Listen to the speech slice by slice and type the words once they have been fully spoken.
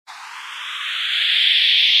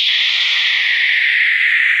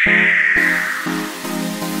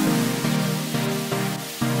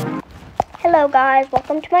Hello guys,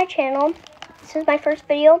 welcome to my channel. This is my first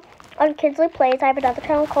video on Kinsley Plays. I have another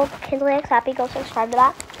channel called Kinsley X Happy. Go subscribe to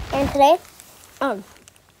that. And today,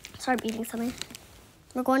 sorry, beating something.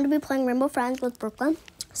 We're going to be playing Rainbow Friends with Brooklyn.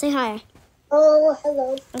 Say hi. Oh,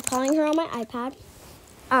 hello. I'm calling her on my iPad.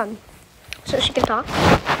 So she can talk.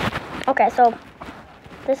 Okay, so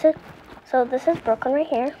this is Brooklyn right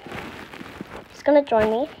here. She's gonna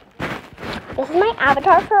join me. This is my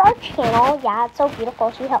avatar for our channel. Yeah, it's so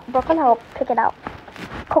beautiful. Brooklyn helped pick it out.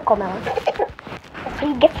 Cocoa melon. So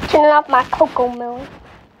you get to turn off my cocoa melon.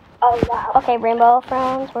 Oh, wow. Okay, Rainbow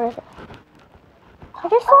Friends, where is it? I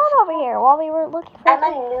just saw it over here while we were looking for I'm a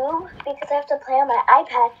noob because I have to play on my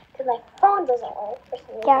iPad because my phone doesn't work for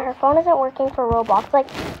some reason. Yeah, her phone isn't working for Roblox. Like,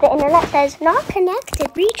 the internet says, not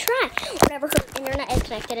connected, retry. Whatever, her internet is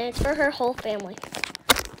connected, and it's for her whole family.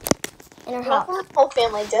 In her house. Not for the whole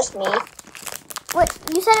family, just me. What?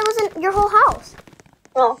 You said it was in your whole house.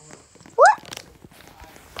 Oh. What?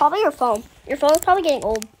 Probably your phone. Your phone is probably getting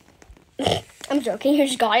old. I'm joking. You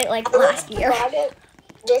just got it like last year. I got it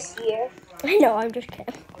this year. I know. I'm just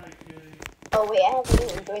kidding. Oh, wait. I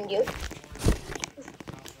haven't even joined you.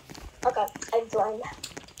 Okay. I joined.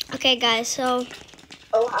 Okay, guys. So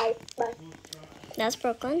Oh, hi. Bye. that's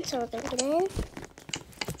Brooklyn. So we're going to get in. Oh,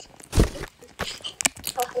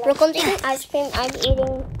 hello. Brooklyn's eating ice cream. I'm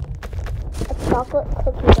eating a chocolate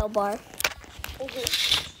cookie dough bar.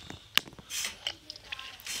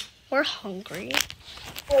 We're hungry.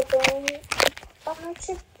 We're going on a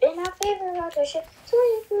trip in our favorite rocket ship.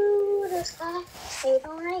 Flying through the sky. Made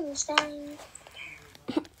on Einstein.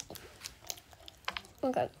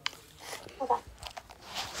 Okay. Okay.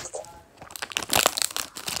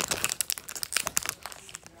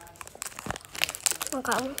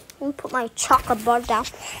 Okay. Let me put my chocolate bar down.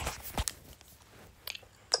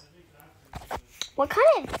 What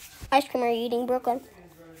kind of ice cream are you eating, Brooklyn?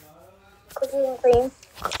 Cookies and cream.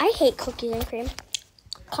 I hate cookies and cream.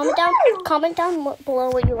 Comment down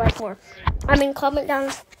below what you like more. Comment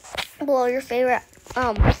down below your favorite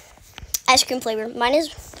ice cream flavor. Mine is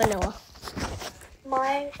vanilla.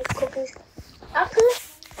 Mine is cookies. Actually,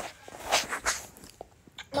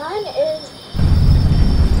 mine is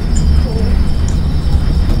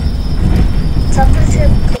chocolate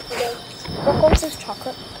chip cookie dough. Brooklyn's is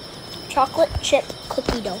chocolate chip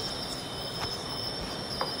cookie dough.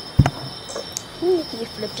 You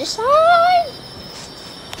flip this side.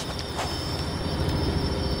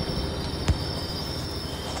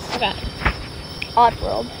 Okay.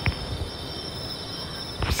 Oddworld.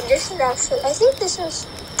 So this is actually, I think this is,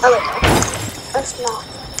 oh wait, no, that's not.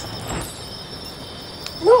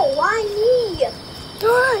 No, why me?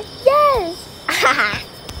 Yes!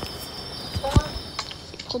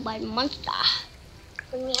 Pulled by the monster.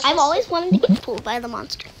 I've always wanted to get pulled by the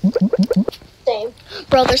monster. Same.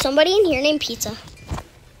 Bro, there's somebody in here named Pizza.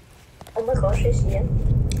 Oh my gosh, I see him.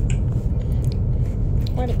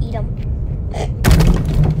 I want to eat him.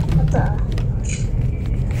 What the?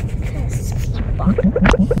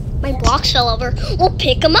 My blocks fell over. We'll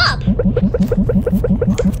pick them up.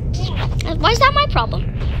 Why is that my problem?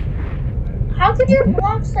 How could your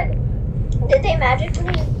blocks, like, did they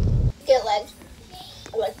magically get legs?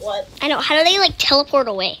 Like what? I know. How do they, like, teleport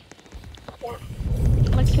away? Yeah.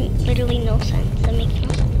 Makes literally no sense. That makes no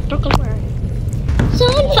sense. Brooklyn, where are you?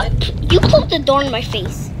 Son, you closed the door in my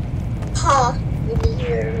face. Huh. You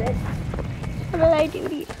deserve it. What did I do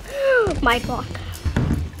to you? My block.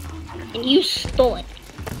 And you stole it.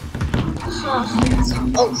 Huh.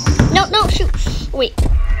 Oh. No, shoot. Wait.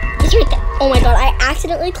 It's right there. Oh my god, I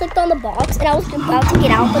accidentally clicked on the box and I was about to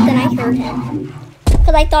get out, but then I heard him.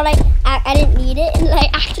 Because I thought I didn't need it, and then I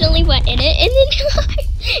accidentally went in it, and then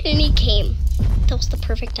and he came. That was the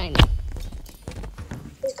perfect timing.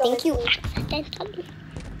 Thank you, accidentally.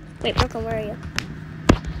 Wait, Brooklyn, where are you?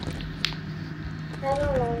 I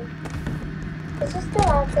don't know. Is he still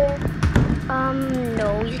out there?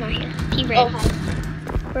 No, he's not here. He ran. Oh, hi.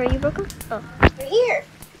 Where are you, Brooklyn? Oh. You're here.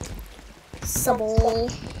 Subble.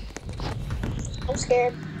 I'm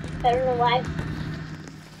scared. I don't know why.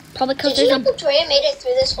 Probably because Did you there's know Victoria made it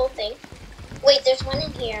through this whole thing? Wait, there's one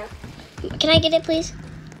in here. Can I get it, please?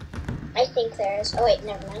 I think there is. Oh, wait,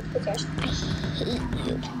 never mind. Who cares? I hate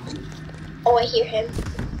you. Oh, I hear him.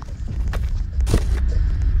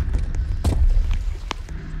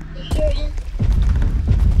 You hear him?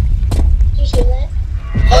 Do you hear that?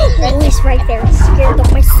 Oh, he's right there. It scared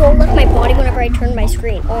my soul left my body whenever I turned my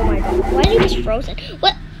screen. Oh my god. Why did he just frozen?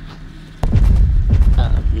 What?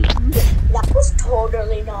 That was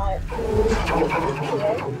totally not.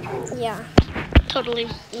 Yeah. Totally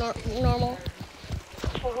normal.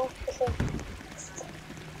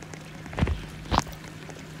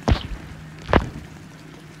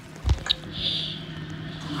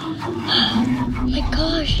 Oh my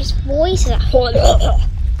gosh, his voice is we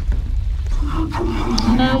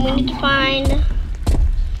need to find.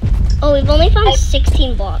 Oh, we've only found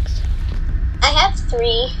 16 blocks. I have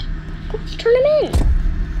 3. Let's turn them in.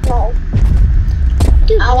 No.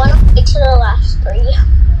 Dude. I want to wait to the last 3.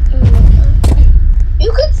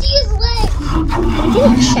 You could see his leg. It's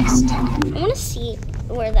in the chest. I want to see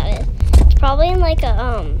where that is. It's probably in like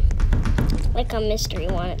a mystery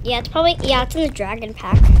one. Yeah, it's probably it's in the dragon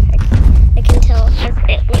pack. I can tell because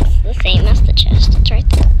it looks the same as the chest. It's right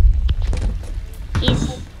there.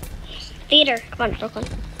 He's theater. Come on, Brooklyn.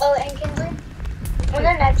 Oh, and Kinsley, in the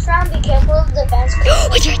next round, be careful of the fence. Oh,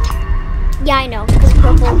 it's right there. Yeah, I know. It's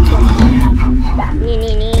purple too.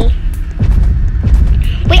 Nee.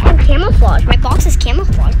 Wait, I'm camouflage. My box is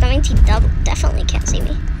camouflage. That means he definitely can't see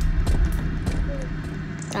me.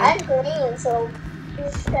 I'm green, so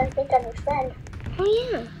he's gonna think I'm his friend. Oh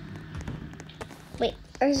yeah. Wait,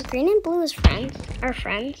 is green and blue his friends? Our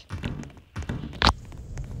friends?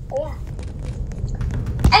 Yeah.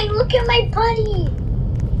 Hey, look at my buddy.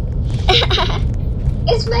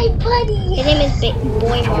 It's my buddy. His name is Big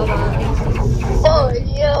Boy Mama. Oh,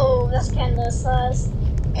 yo, that's kind of sus.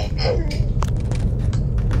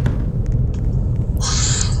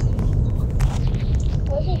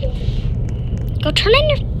 What's he doing? Go turn in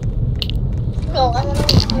your. No, I want to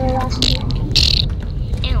do the last one.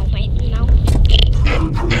 Ow, my mouth.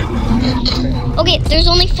 Okay, there's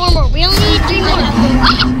only 4 more. We only need 3 more.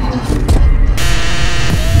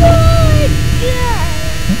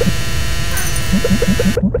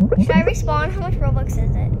 Should I respawn? How much Robux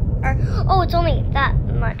is it? Or oh, it's only that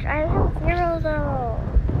much. I have 0 though.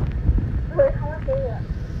 Wait, how much is it?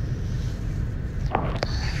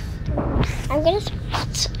 I'm gonna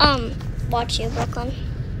watch you, Brooklyn.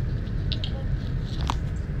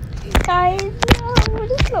 Guys, no, we're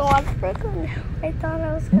just gonna watch Brooklyn. I thought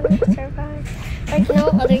I was gonna survive. Like, you know,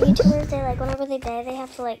 other YouTubers, they like whenever they die, they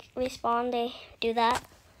have to like respawn. They do that.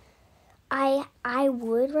 I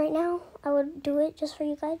would right now. I would do it just for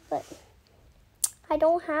you guys, but I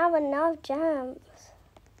don't have enough gems.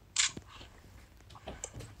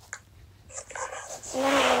 And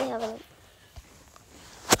I don't really have any.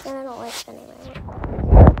 And I don't like spending my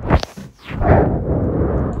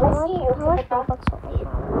money. How much Robux will I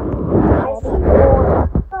have?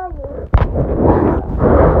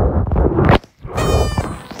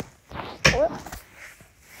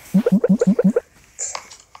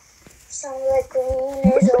 Sounds like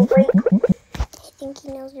green is awake. I think he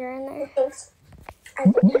knows you're in there. I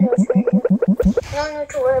think he knows you're in there. No need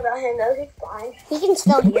to worry about him though, he's fine. He can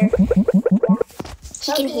still hear.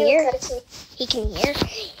 He can hear. Touch. He can hear.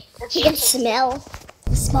 He can smell.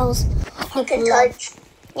 He smells. He can touch.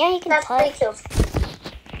 Yeah, he can That's touch.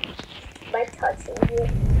 By touching you.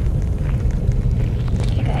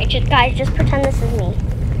 Okay, guys, just pretend this is me.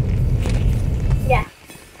 Yeah.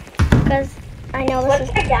 Because I know this is. What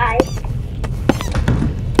if I die?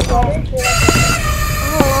 I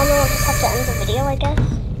don't know, I'll just have to end the video, I guess.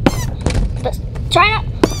 But try not.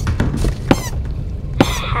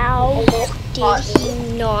 How did he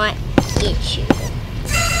not get you?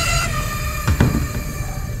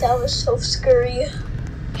 That was so scary.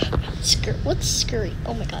 What's scurry?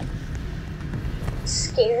 Oh my god.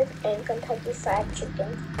 Scared and Kentucky Fried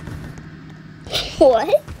Chicken.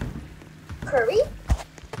 What? Curry?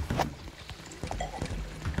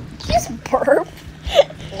 Did you just burp?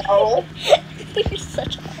 No. You're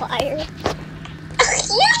such a liar. You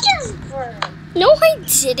just burned. No, I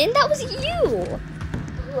didn't. That was you.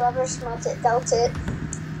 Whoever smelt it dealt it.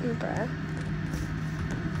 Bruh.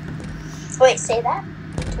 Wait, say that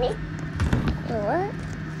to me. What?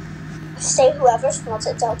 Say whoever smelt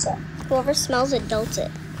it dealt it. Whoever smells it, dealt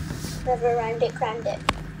it. Whoever rhymed it, crimed it.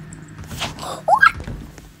 What?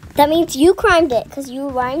 That means you crimed it, because you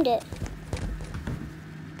rhymed it.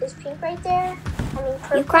 Is pink right there? I mean,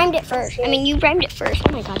 purple. You crimed it first. I mean, you rhymed it first.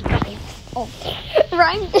 Oh my god, you got me. Oh.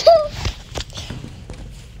 Rhymed.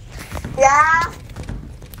 Yeah.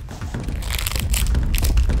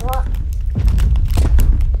 What?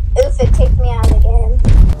 Oof, it kicked me out of the game.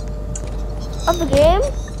 Of the game?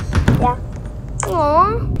 Yeah.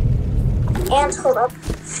 Aww. And hold up.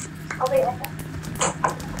 I'll be right back.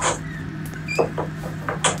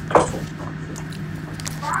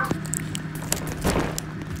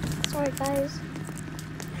 Sorry, guys.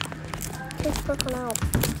 Take Brooklyn out.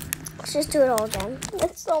 Let's just do it all again.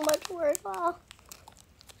 It's so much work. Oh.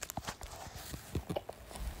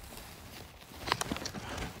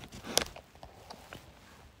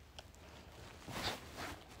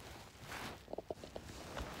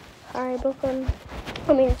 Sorry, Brooklyn.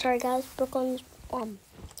 Sorry, guys. Brooklyn's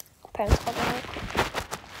parents called her out.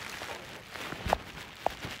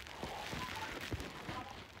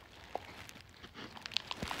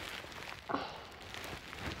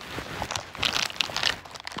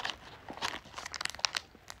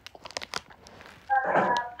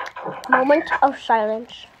 moment of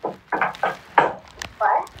silence. What?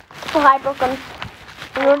 Oh, hi, Brooklyn.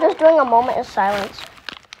 We were just doing a moment of silence.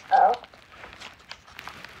 Oh.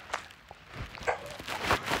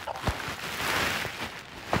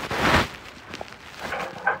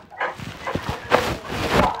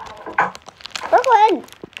 Brooklyn!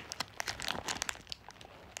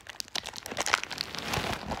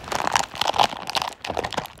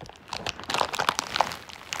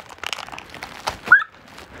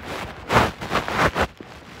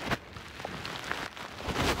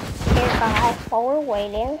 Okay, guys, while we're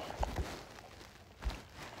waiting,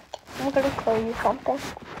 I'm gonna show you something.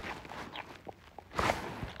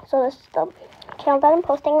 So this is the channel that I'm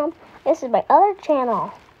posting on. This is my other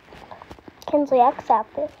channel, Kinsley X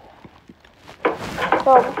Active.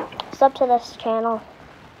 So sub to this channel.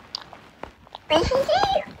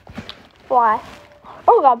 Why?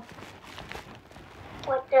 Oh god.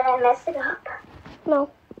 What, did I mess it up? No.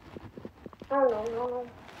 Oh, no.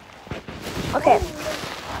 Okay.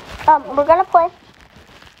 We're gonna play.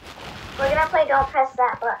 We're gonna play Don't Press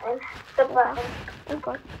That Button. The button.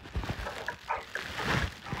 Okay.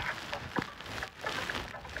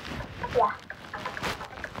 Yeah.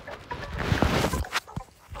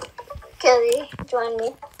 Kelly, join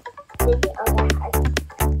me. Okay.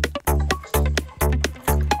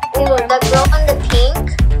 Ooh, the girl in the pink.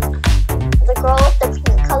 The girl with the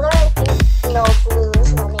pink color, I think. No, blue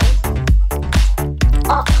is winning.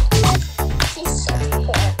 Oh, she's so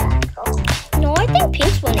bad, girl. No, I think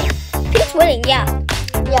Pink's winning. Pink's winning, yeah.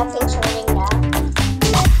 Yeah, pink's winning now.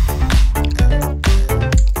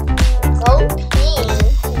 Go pink.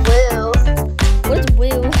 Blue. What is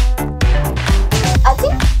blue? I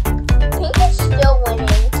think pink is still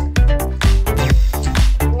winning.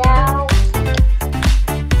 Now,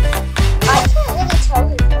 I can't really tell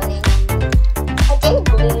who's winning. I think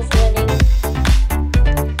blue's winning.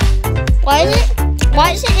 Why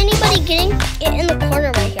isn't anybody getting it in the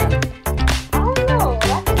corner right here? I don't know.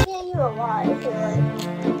 That could get you a lot, I feel like.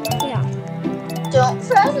 Yeah. Don't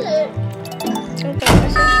press it. Okay,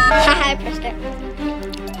 press it. Haha, I pressed it.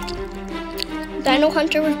 Dino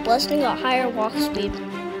Hunter was blessed and got higher walk speed.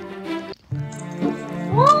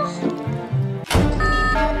 What?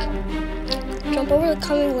 Jump over the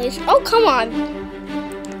coming laser. Oh, come on.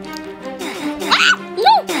 Ah,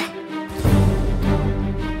 no!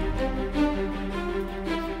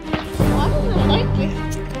 Why don't I like this?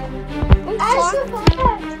 I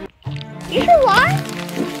survived. You survived?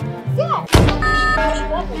 Yes.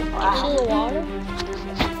 Wow. In the water?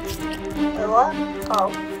 What? Oh.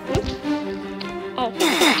 Oh.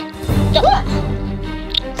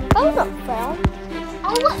 That was not fair. I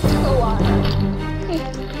went to the water.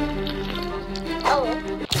 Oh.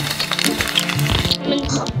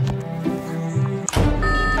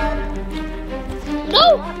 No!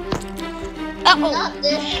 Uh-oh. Not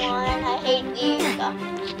this one. I hate these.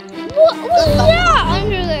 What was that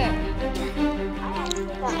under there? I actually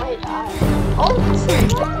got my die. Oh, this is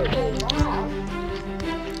lovely. Wow.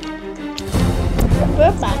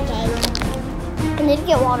 We're back, guys. I need to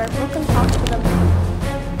get water. We can talk to them.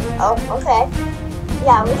 Oh, okay.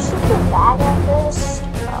 Yeah, we're super bad at this.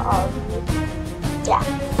 Yeah.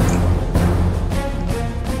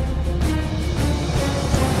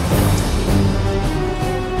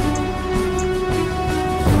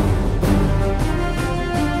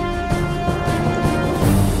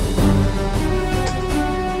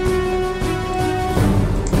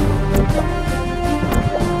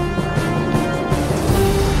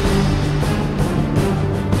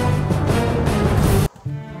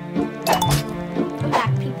 I'm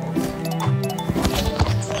back, people.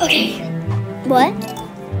 Okay. What?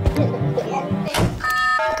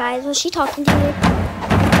 Guys, was she talking to you?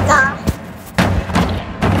 Nah.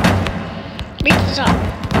 Read this up.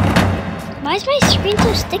 Why is my screen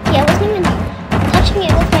so sticky? I wasn't even touching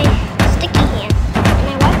it with my